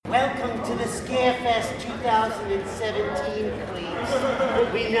2017, please.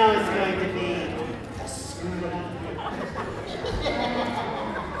 We know it's going to be a screw.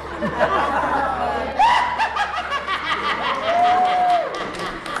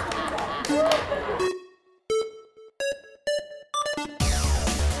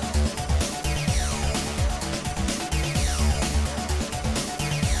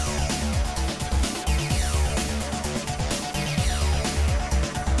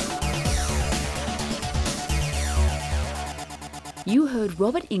 You heard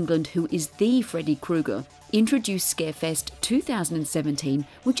Robert Englund, who is the Freddy Krueger, introduce Scarefest 2017,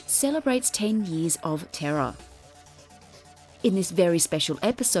 which celebrates 10 years of terror. In this very special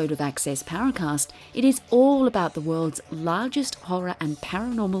episode of Access Paracast, it is all about the world's largest horror and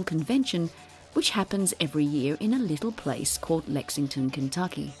paranormal convention, which happens every year in a little place called Lexington,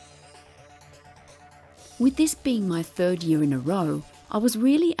 Kentucky. With this being my third year in a row, I was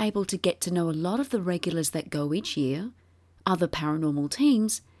really able to get to know a lot of the regulars that go each year, other paranormal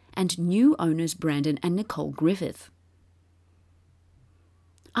teams, and new owners Brandon and Nicole Griffith.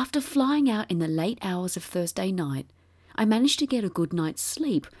 After flying out in the late hours of Thursday night, I managed to get a good night's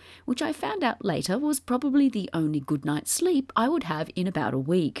sleep, which I found out later was probably the only good night's sleep I would have in about a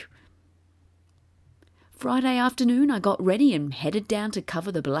week. Friday afternoon I got ready and headed down to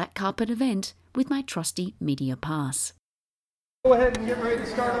cover the Black Carpet event with my trusty media pass. Go ahead and get ready to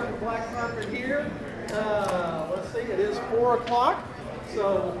start on the Black Carpet here. Let's see, it is 4 o'clock,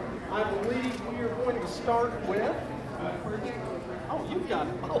 so I believe we are going to start with... Oh, you've got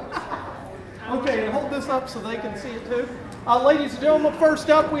it. Oh. Okay, and hold this up so they can see it too. Ladies and gentlemen, first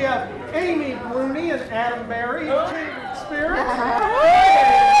up we have Amy Bruni and Adam Barry of Kindred Spirits.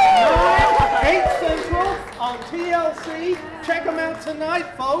 8 Central on TLC. Check them out tonight,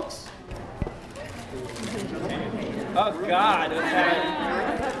 folks. Oh, God.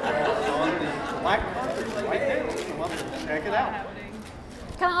 Black Carpet right there. Check it out.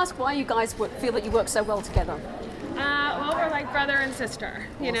 Can I ask why you guys feel that you work so well together? Well, we're like brother and sister,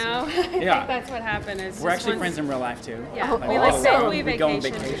 you know? I think that's what happened. We're actually friends in real life, too. Yeah, Oh, we awesome. we We go on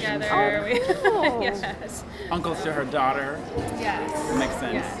vacation vacation. together. cool. Yes. Uncles to her daughter. Yes. Makes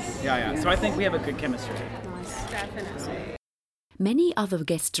sense. Yes. Yeah. So I think we have a good chemistry. Definitely. Many other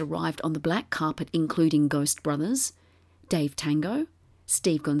guests arrived on the Black Carpet, including Ghost Brothers, Dave Tango,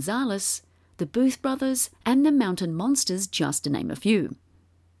 Steve Gonzalez, the Booth Brothers, and the Mountain Monsters, just to name a few.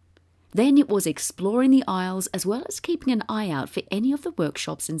 Then it was exploring the aisles as well as keeping an eye out for any of the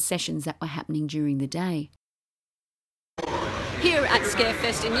workshops and sessions that were happening during the day. Here at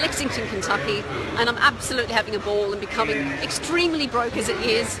Scarefest in Lexington, Kentucky, and I'm absolutely having a ball and becoming extremely broke as it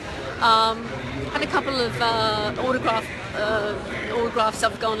is. Had a couple of autographs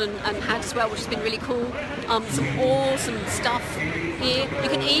I've gone and had as well, which has been really cool. Some awesome stuff here. You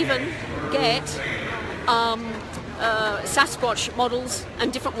can even get Sasquatch models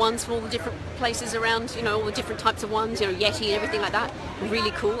and different ones from all the different places around, you know, all the different types of ones, you know, Yeti and everything like that. Really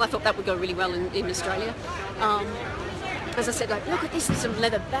cool. I thought that would go really well in Australia. As I said, like, look at this, there's some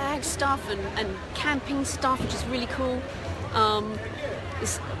leather bag stuff and camping stuff, which is really cool.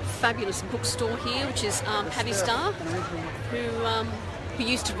 This fabulous bookstore here, which is Patty Starr, who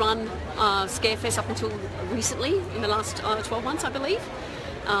used to run Scarefest up until recently, in the last 12 months, I believe.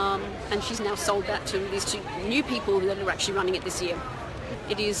 And she's now sold that to these 2 new people that are actually running it this year.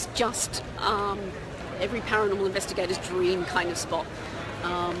 It is just every paranormal investigator's dream kind of spot.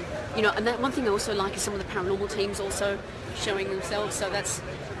 You know, and that one thing I also like is some of the paranormal teams also showing themselves. So that's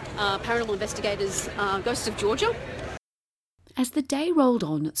Paranormal Investigators Ghosts of Georgia. As the day rolled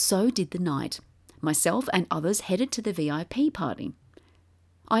on, so did the night. Myself and others headed to the VIP party.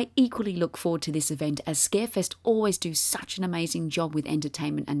 I equally look forward to this event as Scarefest always do such an amazing job with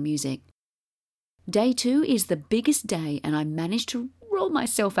entertainment and music. Day 2 is the biggest day and I managed to roll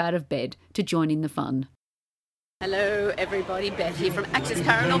myself out of bed to join in the fun. Hello everybody, Beth here from Access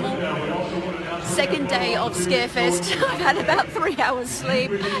Paranormal. Second day of Scarefest. I've had about 3 hours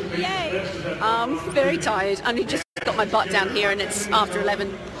sleep. Yay! Very tired. Only just got my butt down here and it's after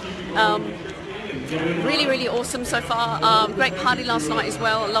 11. Really, really awesome so far. Great party last night as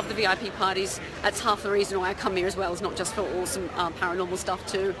well. I love the VIP parties. That's half the reason why I come here as well. It's not just for awesome paranormal stuff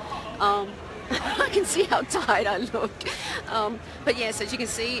too. I can see how tired I look. But yes, as you can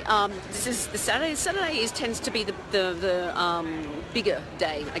see, this is the Saturday. Saturday tends to be the bigger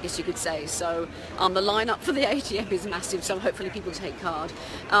day, I guess you could say. So the lineup for the ATM is massive, so hopefully people take card.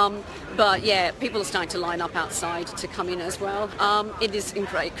 But yeah, people are starting to line up outside to come in as well. It is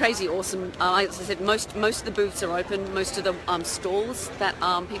crazy awesome. As I said, most of the booths are open. Most of the stalls that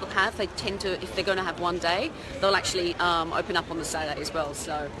people have, they tend to, if they're going to have one day, they'll actually open up on the Saturday as well.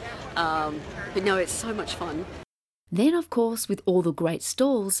 So But no, it's so much fun. Then, of course, with all the great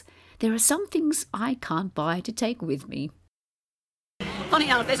stalls, there are some things I can't buy to take with me. Funny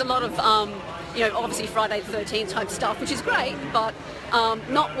enough, there's a lot of, obviously Friday the 13th type stuff, which is great, but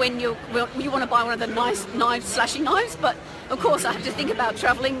not when you want to buy one of the nice slashing knives. But of course, I have to think about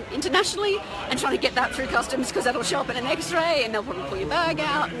travelling internationally and trying to get that through customs, because that'll show up in an X-ray and they'll probably pull your bag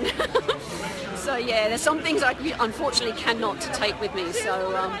out. So yeah, there's some things I unfortunately cannot take with me.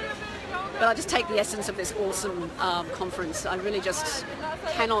 So, but I just take the essence of this awesome conference. I really just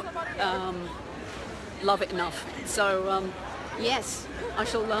cannot love it enough. So. Yes,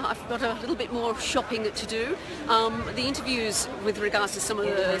 I've got a little bit more shopping to do. The interviews with regards to some of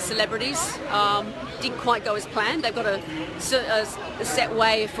the celebrities didn't quite go as planned. They've got a set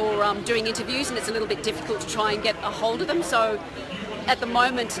way for doing interviews, and it's a little bit difficult to try and get a hold of them. So at the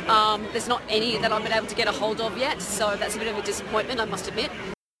moment, there's not any that I've been able to get a hold of yet. So that's a bit of a disappointment, I must admit.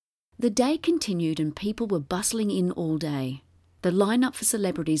 The day continued and people were bustling in all day. The lineup for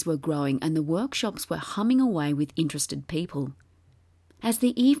celebrities were growing and the workshops were humming away with interested people. As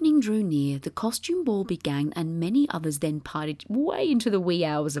the evening drew near, the costume ball began and many others then partied way into the wee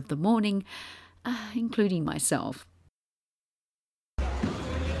hours of the morning, including myself.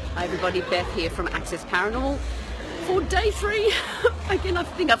 Hi everybody, Beth here from Access Paranormal for day 3. Again, I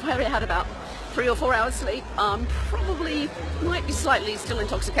think I've had about 3 or 4 hours sleep. Probably might be slightly still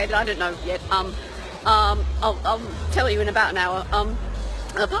intoxicated, I don't know yet. I'll tell you in about an hour.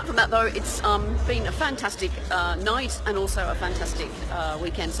 Apart from that though, it's been a fantastic night and also a fantastic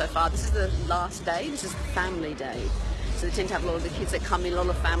weekend so far. This is the last day, this is the family day. So they tend to have a lot of the kids that come in, a lot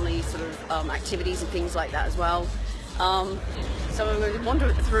of family sort of activities and things like that as well. So I'm going to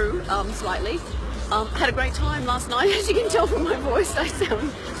wander through slightly. Had a great time last night, as you can tell from my voice, I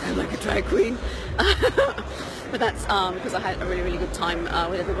sound like a drag queen. But that's because I had a really, really good time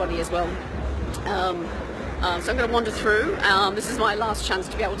with everybody as well. So I'm going to wander through. This is my last chance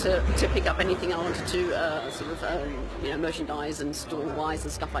to be able to pick up anything I wanted to, merchandise and store-wise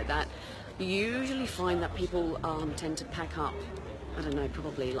and stuff like that. You usually find that people tend to pack up, I don't know,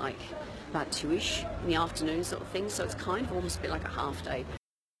 probably like about 2-ish in the afternoon sort of thing. So it's kind of almost a bit like a half day.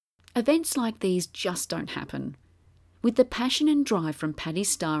 Events like these just don't happen. With the passion and drive from Paddy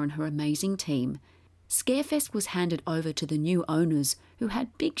Starr and her amazing team, Scarefest was handed over to the new owners who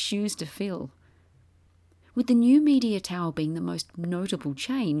had big shoes to fill. With the new media tower being the most notable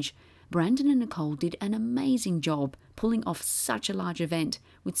change, Brandon and Nicole did an amazing job pulling off such a large event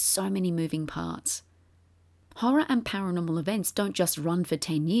with so many moving parts. Horror and paranormal events don't just run for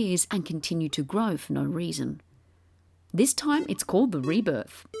 10 years and continue to grow for no reason. This time it's called The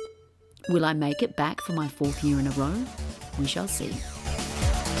Rebirth. Will I make it back for my 4th year in a row? We shall see.